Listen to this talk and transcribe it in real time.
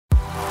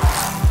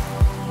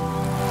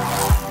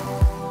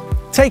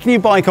Taking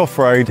your bike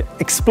off-road,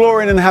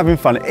 exploring and having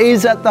fun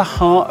is at the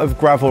heart of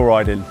gravel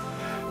riding.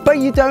 But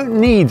you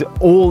don't need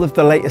all of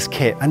the latest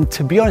kit, and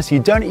to be honest, you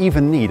don't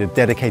even need a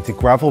dedicated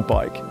gravel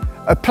bike.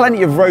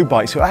 Plenty of road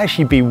bikes will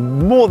actually be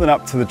more than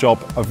up to the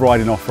job of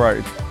riding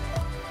off-road.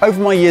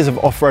 Over my years of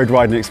off-road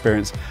riding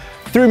experience,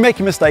 through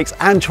making mistakes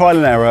and trial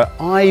and error,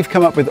 I've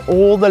come up with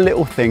all the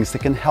little things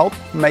that can help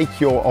make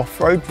your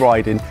off-road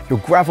riding, your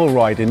gravel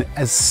riding,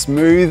 as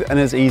smooth and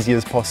as easy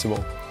as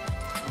possible.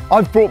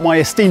 I've brought my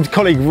esteemed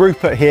colleague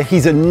Rupert here.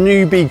 He's a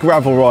newbie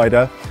gravel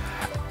rider,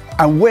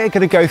 and we're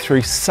going to go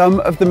through some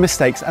of the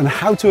mistakes and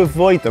how to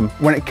avoid them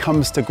when it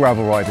comes to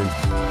gravel riding.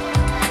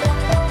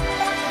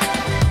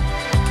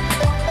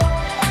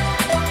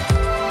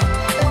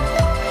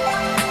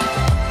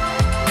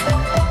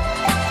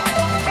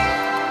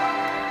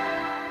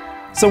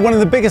 So one of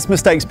the biggest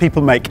mistakes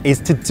people make is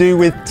to do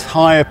with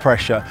tyre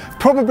pressure.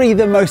 Probably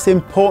the most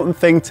important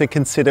thing to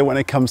consider when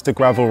it comes to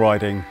gravel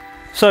riding.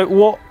 So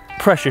what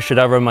pressure should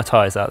I run my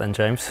tyres at then,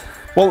 James?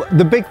 Well,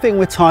 the big thing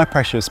with tyre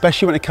pressure,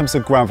 especially when it comes to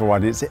gravel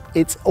riding, is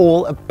it's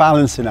all a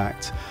balancing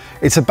act.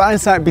 It's a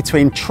balancing act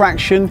between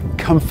traction,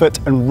 comfort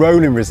and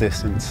rolling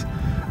resistance.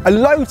 A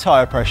low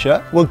tyre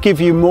pressure will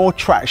give you more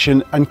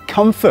traction and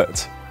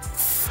comfort.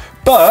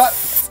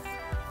 But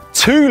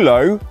too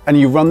low and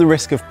you run the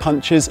risk of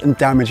punctures and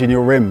damage in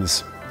your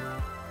rims.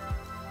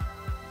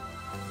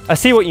 I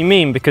see what you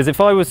mean, because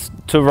if I was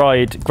to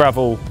ride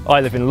gravel,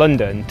 I live in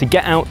London, to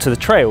get out to the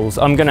trails,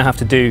 I'm going to have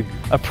to do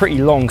a pretty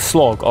long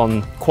slog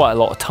on quite a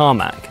lot of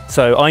tarmac.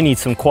 So I need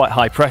some quite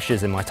high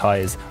pressures in my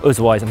tyres,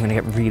 otherwise I'm going to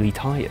get really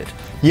tired.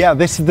 Yeah,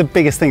 this is the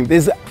biggest thing.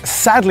 There's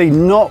sadly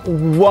not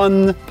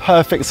one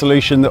perfect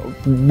solution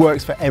that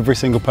works for every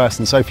single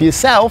person. So for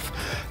yourself,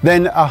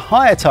 then a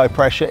higher tyre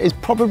pressure is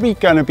probably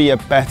going to be a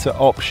better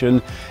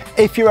option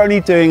if you're only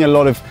doing a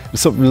lot of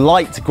sort of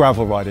light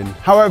gravel riding.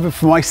 However,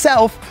 for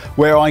myself,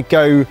 where I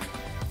go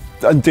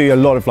and do a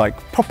lot of like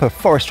proper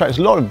forest tracks,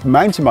 a lot of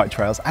mountain bike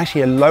trails,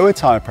 actually a lower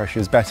tyre pressure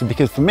is better,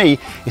 because for me,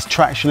 it's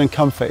traction and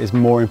comfort is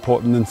more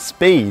important than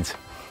speed.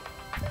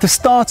 To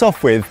start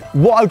off with,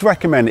 what I would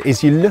recommend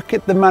is you look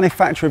at the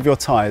manufacturer of your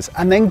tyres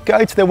and then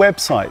go to their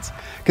website,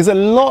 because a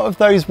lot of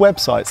those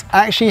websites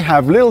actually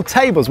have little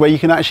tables where you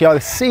can actually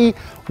either see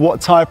what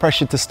tyre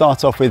pressure to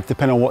start off with,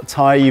 depending on what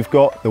tyre you've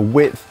got, the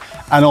width,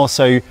 and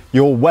also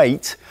your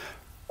weight,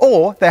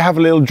 or they have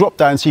a little drop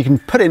down so you can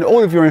put in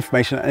all of your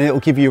information and it'll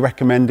give you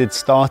recommended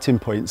starting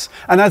points.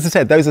 And as I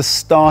said, those are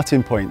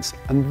starting points.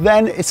 And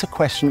then it's a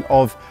question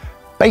of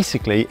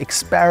basically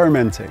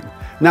experimenting.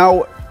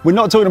 Now, we're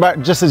not talking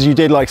about just as you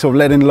did, like sort of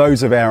letting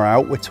loads of air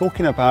out. We're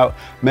talking about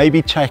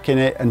maybe checking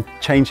it and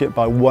change it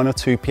by 1 or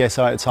 2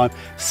 PSI at a time,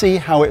 see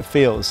how it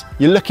feels.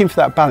 You're looking for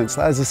that balance.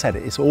 As I said,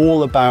 it's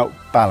all about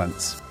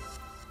balance.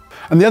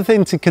 And the other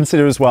thing to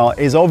consider as well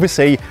is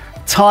obviously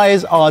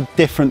tyres are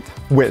different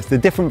widths, they're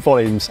different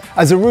volumes.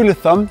 As a rule of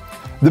thumb,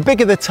 the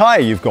bigger the tyre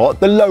you've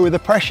got, the lower the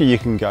pressure you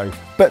can go.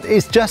 But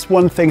it's just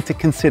one thing to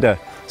consider.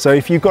 So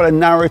if you've got a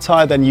narrow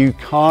tyre, then you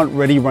can't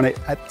really run it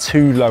at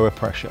too low a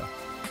pressure.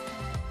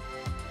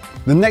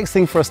 The next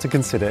thing for us to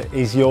consider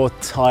is your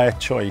tyre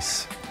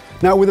choice.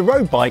 Now with a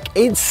road bike,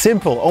 it's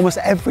simple. Almost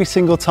every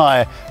single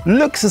tyre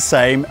looks the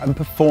same and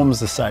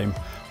performs the same.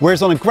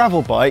 Whereas on a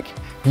gravel bike,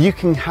 you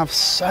can have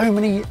so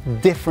many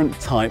different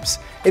types.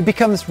 It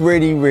becomes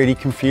really, really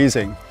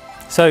confusing.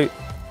 So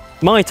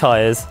my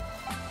tyres,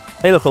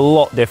 they look a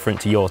lot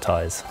different to your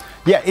tyres.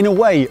 Yeah, in a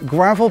way,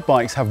 gravel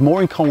bikes have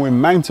more in common with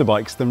mountain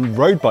bikes than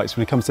road bikes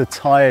when it comes to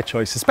tyre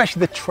choice,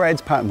 especially the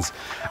tread patterns.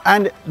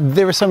 And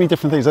there are so many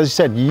different things. As you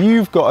said,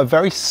 you've got a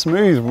very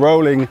smooth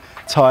rolling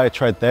tyre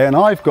tread there, and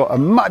I've got a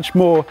much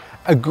more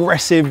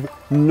aggressive,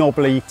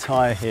 knobbly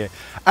tyre here.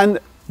 And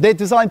they're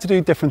designed to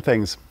do different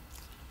things.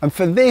 And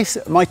for this,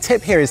 my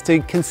tip here is to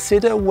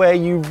consider where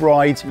you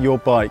ride your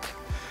bike.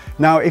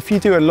 Now, if you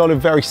do a lot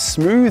of very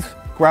smooth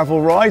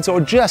gravel rides or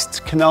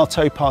just canal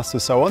towpaths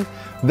and so on,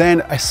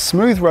 then a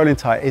smooth rolling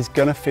tyre is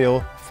going to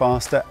feel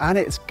faster and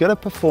it's going to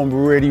perform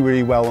really,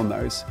 really well on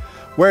those.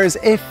 Whereas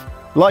if,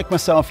 like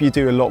myself, you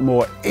do a lot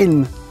more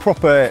in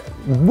proper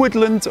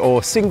woodland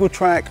or single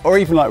track or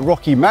even like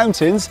rocky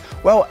mountains,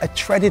 well, a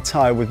treaded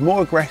tyre with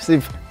more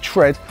aggressive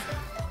tread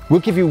will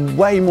give you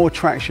way more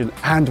traction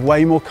and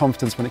way more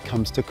confidence when it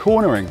comes to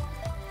cornering.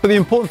 But the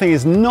important thing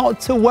is not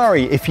to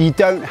worry if you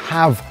don't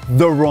have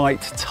the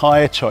right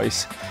tyre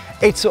choice.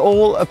 It's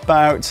all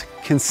about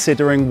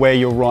considering where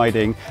you're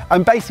riding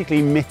and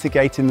basically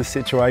mitigating the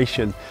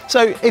situation.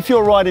 So if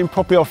you're riding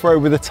properly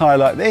off-road with a tyre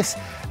like this,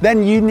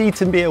 then you need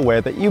to be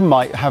aware that you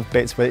might have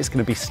bits where it's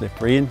going to be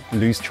slippery and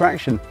lose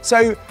traction.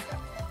 So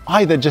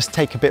either just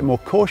take a bit more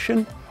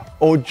caution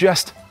or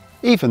just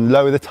even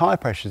lower the tyre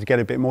pressure to get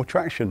a bit more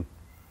traction.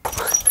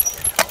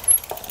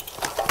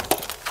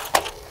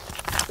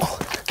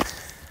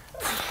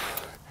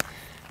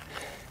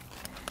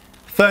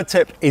 Third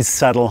tip is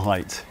saddle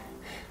height.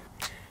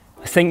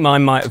 I think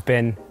mine might have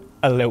been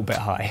a little bit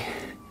high.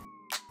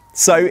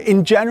 So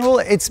in general,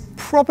 it's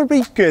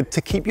probably good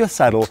to keep your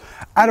saddle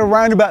at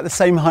around about the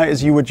same height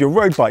as you would your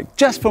road bike,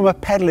 just from a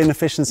pedaling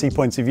efficiency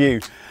point of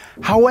view.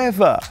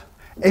 However,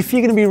 If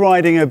you're going to be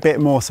riding a bit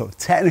more sort of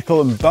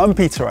technical and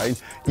bumpy terrain,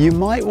 you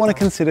might want to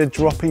consider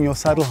dropping your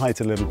saddle height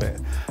a little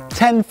bit.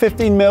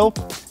 10-15 mil,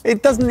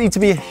 it doesn't need to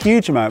be a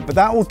huge amount, but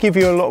that will give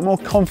you a lot more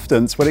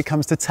confidence when it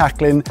comes to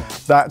tackling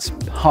that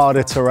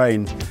harder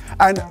terrain.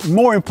 And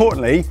more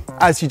importantly,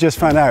 as you just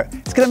found out,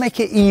 it's going to make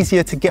it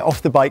easier to get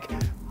off the bike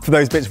for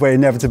those bits where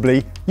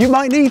inevitably you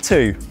might need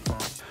to.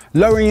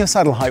 Lowering your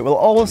saddle height will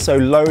also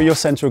lower your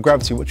centre of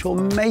gravity, which will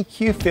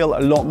make you feel a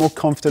lot more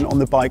confident on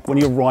the bike when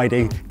you're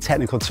riding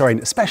technical terrain,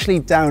 especially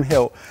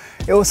downhill.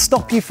 It will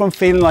stop you from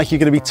feeling like you're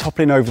going to be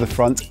toppling over the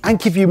front and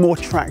give you more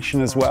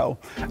traction as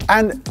well.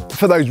 And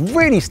for those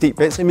really steep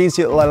bits, it means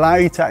it'll allow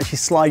you to actually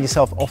slide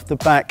yourself off the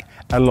back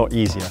a lot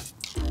easier.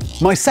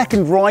 My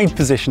second ride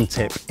position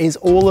tip is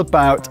all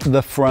about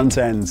the front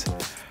end.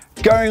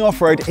 Going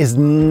off-road is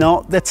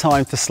not the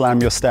time to slam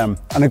your stem,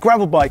 and a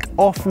gravel bike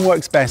often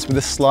works best with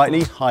a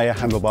slightly higher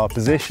handlebar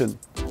position.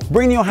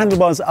 Bringing your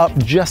handlebars up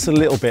just a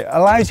little bit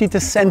allows you to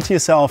center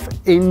yourself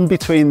in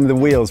between the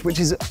wheels, which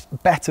is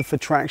better for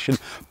traction,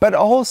 but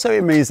also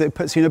it means that it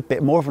puts you in a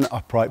bit more of an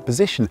upright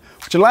position,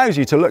 which allows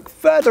you to look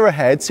further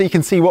ahead so you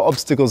can see what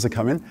obstacles are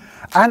coming,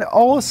 and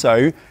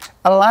also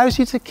allows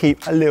you to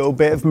keep a little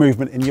bit of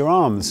movement in your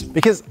arms,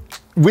 because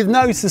with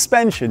no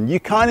suspension, you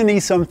kind of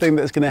need something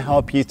that's going to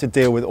help you to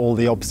deal with all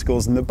the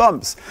obstacles and the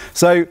bumps.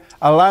 So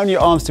allowing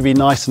your arms to be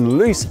nice and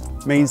loose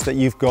means that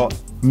you've got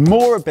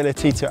more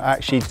ability to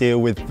actually deal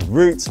with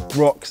roots,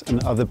 rocks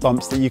and other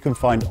bumps that you can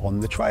find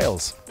on the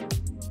trails.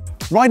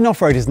 Riding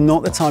off-road is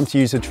not the time to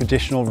use a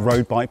traditional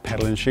road bike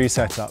pedal and shoe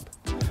setup.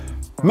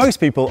 Most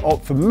people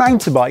opt for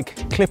mountain bike,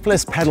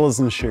 clipless pedals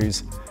and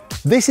shoes.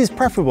 This is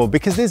preferable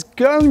because there's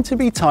going to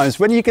be times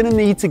when you're going to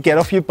need to get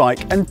off your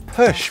bike and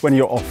push when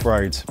you're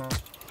off-road.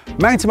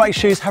 Mountain bike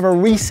shoes have a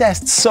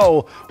recessed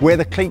sole where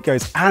the cleat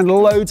goes and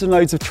loads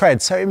of tread,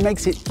 so it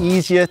makes it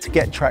easier to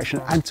get traction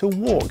and to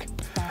walk.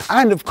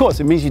 And of course,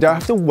 it means you don't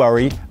have to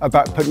worry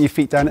about putting your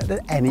feet down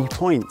at any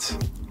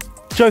point.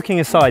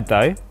 Joking aside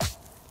though,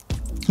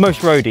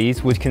 most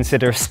roadies would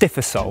consider a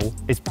stiffer sole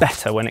is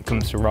better when it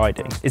comes to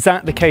riding. Is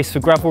that the case for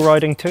gravel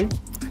riding too?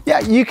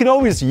 Yeah, you can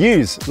always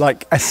use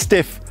like a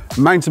stiff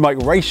mountain bike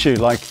race shoe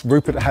like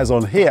Rupert has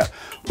on here,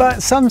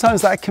 but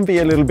sometimes that can be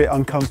a little bit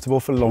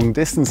uncomfortable for long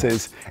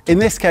distances. In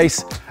this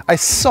case, a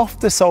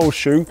softer sole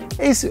shoe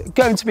is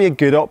going to be a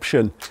good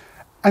option.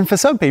 And for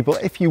some people,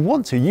 if you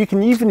want to, you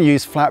can even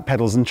use flat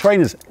pedals and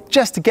trainers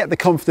just to get the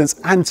confidence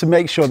and to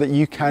make sure that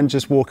you can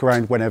just walk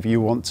around whenever you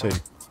want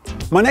to.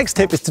 My next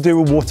tip is to do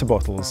with water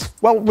bottles.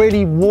 Well,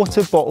 really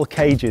water bottle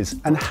cages,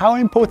 and how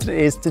important it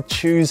is to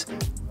choose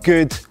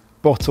good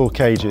bottle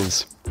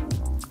cages.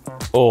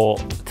 Or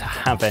to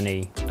have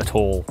any at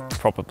all,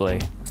 probably.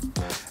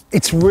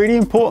 It's really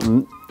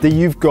important that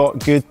you've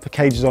got good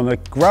cages on a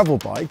gravel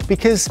bike,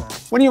 because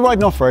when you're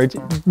riding off-road,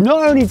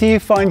 not only do you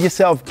find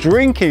yourself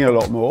drinking a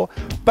lot more,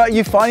 but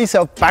you find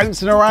yourself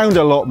bouncing around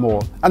a lot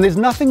more. And there's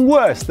nothing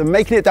worse than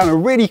making it down a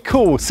really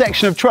cool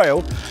section of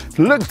trail,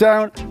 look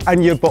down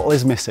and your bottle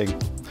is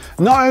missing.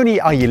 Not only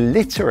are you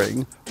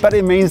littering, but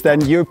it means then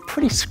you're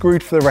pretty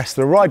screwed for the rest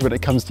of the ride when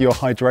it comes to your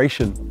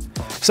hydration.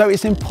 So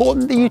it's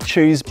important that you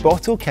choose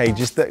bottle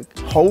cages that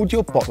hold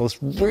your bottles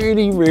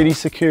really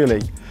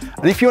securely.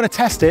 And if you want to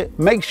test it,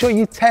 make sure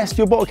you test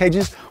your bottle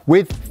cages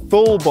with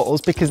full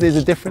bottles, because there's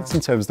a difference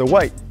in terms of the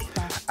weight.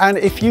 And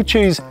if you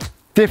choose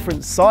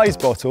different size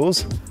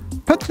bottles,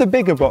 put the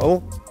bigger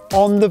bottle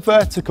on the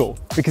vertical,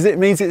 because it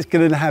means it's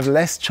going to have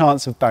less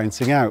chance of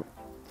bouncing out.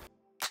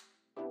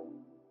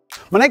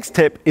 My next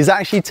tip is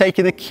actually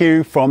taking a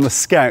cue from the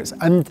Scouts,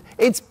 and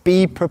it's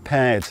be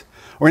prepared,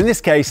 or in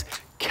this case,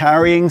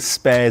 carrying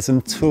spares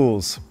and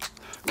tools.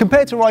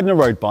 Compared to riding a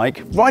road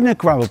bike, riding a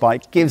gravel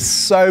bike gives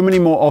so many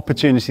more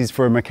opportunities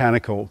for a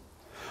mechanical.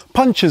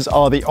 Punches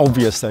are the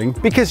obvious thing,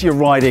 because you're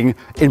riding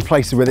in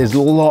places where there's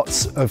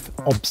lots of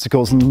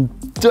obstacles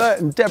and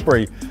dirt and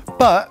debris,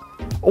 but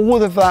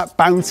all of that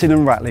bouncing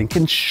and rattling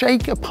can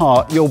shake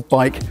apart your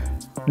bike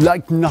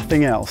like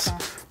nothing else.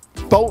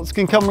 Bolts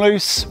can come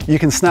loose, you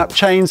can snap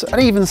chains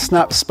and even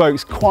snap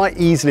spokes quite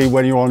easily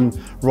when you're on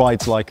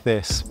rides like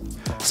this.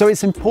 So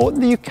it's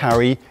important that you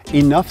carry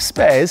enough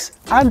spares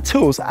and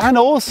tools, and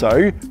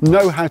also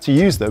know how to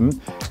use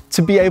them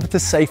to be able to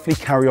safely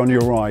carry on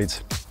your ride.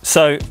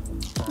 So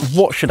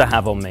what should I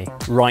have on me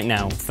right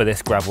now for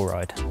this gravel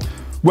ride?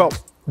 Well,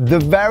 the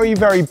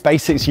very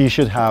basics you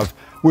should have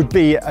would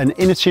be an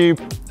inner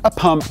tube, a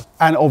pump,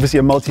 and obviously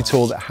a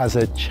multi-tool that has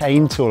a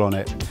chain tool on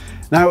it.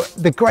 Now,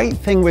 the great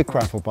thing with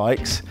gravel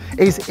bikes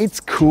is it's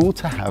cool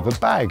to have a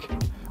bag,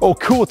 or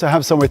cool to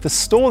have somewhere to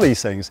store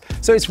these things.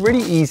 So it's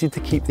really easy to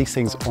keep these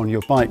things on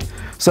your bike.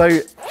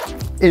 So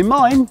in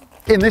mine,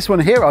 in this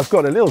one here, I've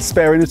got a little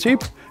spare inner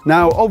tube.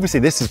 Now, obviously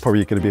this is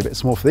probably going to be a bit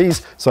small for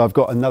these, so I've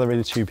got another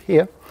inner tube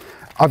here.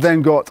 I've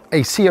then got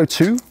a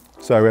CO2,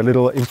 so a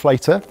little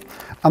inflator,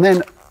 and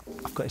then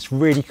I've got this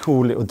really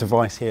cool little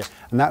device here,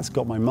 and that's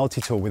got my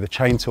multi-tool with a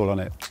chain tool on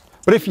it.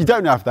 But if you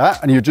don't have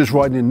that and you're just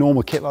riding in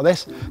normal kit like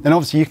this, then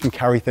obviously you can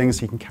carry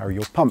things, you can carry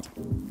your pump.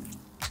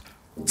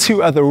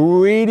 Two other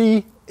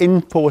really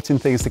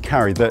important things to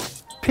carry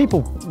that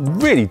people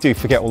really do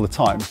forget all the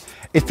time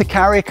is to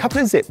carry a couple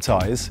of zip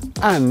ties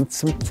and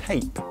some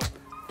tape.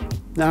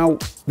 Now,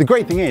 the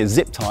great thing is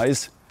zip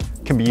ties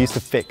can be used to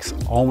fix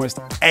almost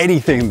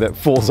anything that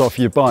falls off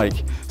your bike.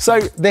 So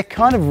they're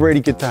kind of really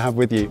good to have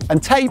with you.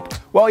 And tape,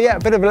 well, yeah, a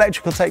bit of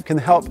electrical tape can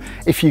help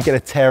if you get a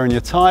tear in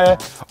your tire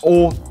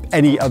or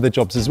any other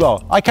jobs as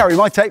well. I carry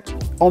my tape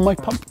on my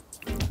pump.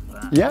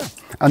 Yeah,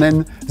 and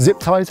then zip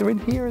ties are in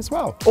here as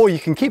well. Or you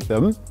can keep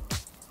them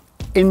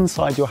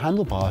inside your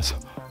handlebars.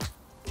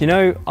 You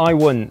know, I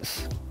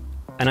once,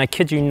 and I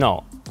kid you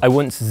not, I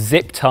once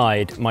zip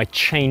tied my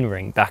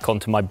chainring back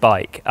onto my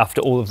bike after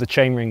all of the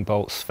chainring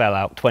bolts fell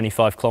out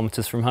 25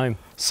 kilometers from home.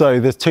 So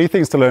there's two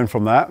things to learn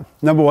from that.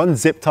 Number one,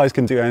 zip ties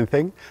can do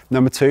anything.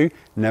 Number two,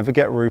 never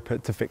get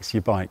Rupert to fix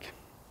your bike.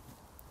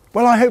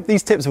 Well, I hope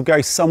these tips will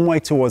go some way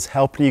towards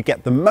helping you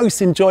get the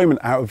most enjoyment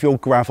out of your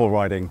gravel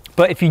riding.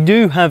 But if you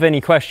do have any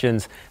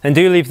questions, then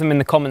do leave them in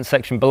the comments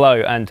section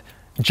below, and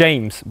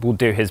James will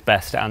do his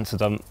best to answer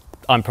them.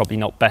 I'm probably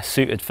not best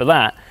suited for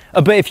that.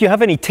 But if you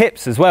have any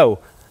tips as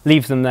well,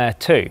 leave them there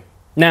too.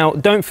 Now,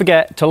 don't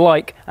forget to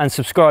like and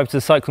subscribe to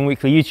the Cycling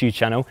Weekly YouTube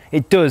channel.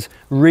 It does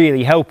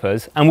really help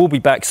us, and we'll be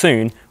back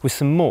soon with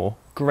some more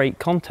great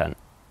content.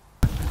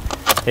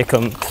 Here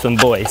come some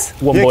boys.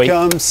 One boy. Here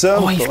comes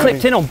some he's boy.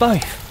 clipped in on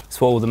both. That's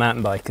what all the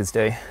mountain bikers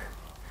do.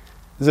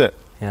 Is it?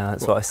 Yeah,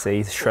 that's what I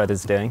see the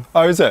shredders doing.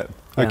 Oh, is it?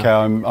 Okay, Yeah.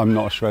 I'm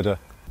not a shredder.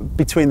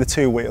 Between the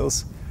two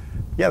wheels.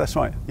 Yeah, that's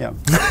right, yeah.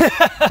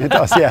 It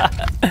does, yeah.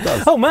 It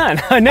does. Oh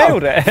man, I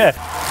nailed it.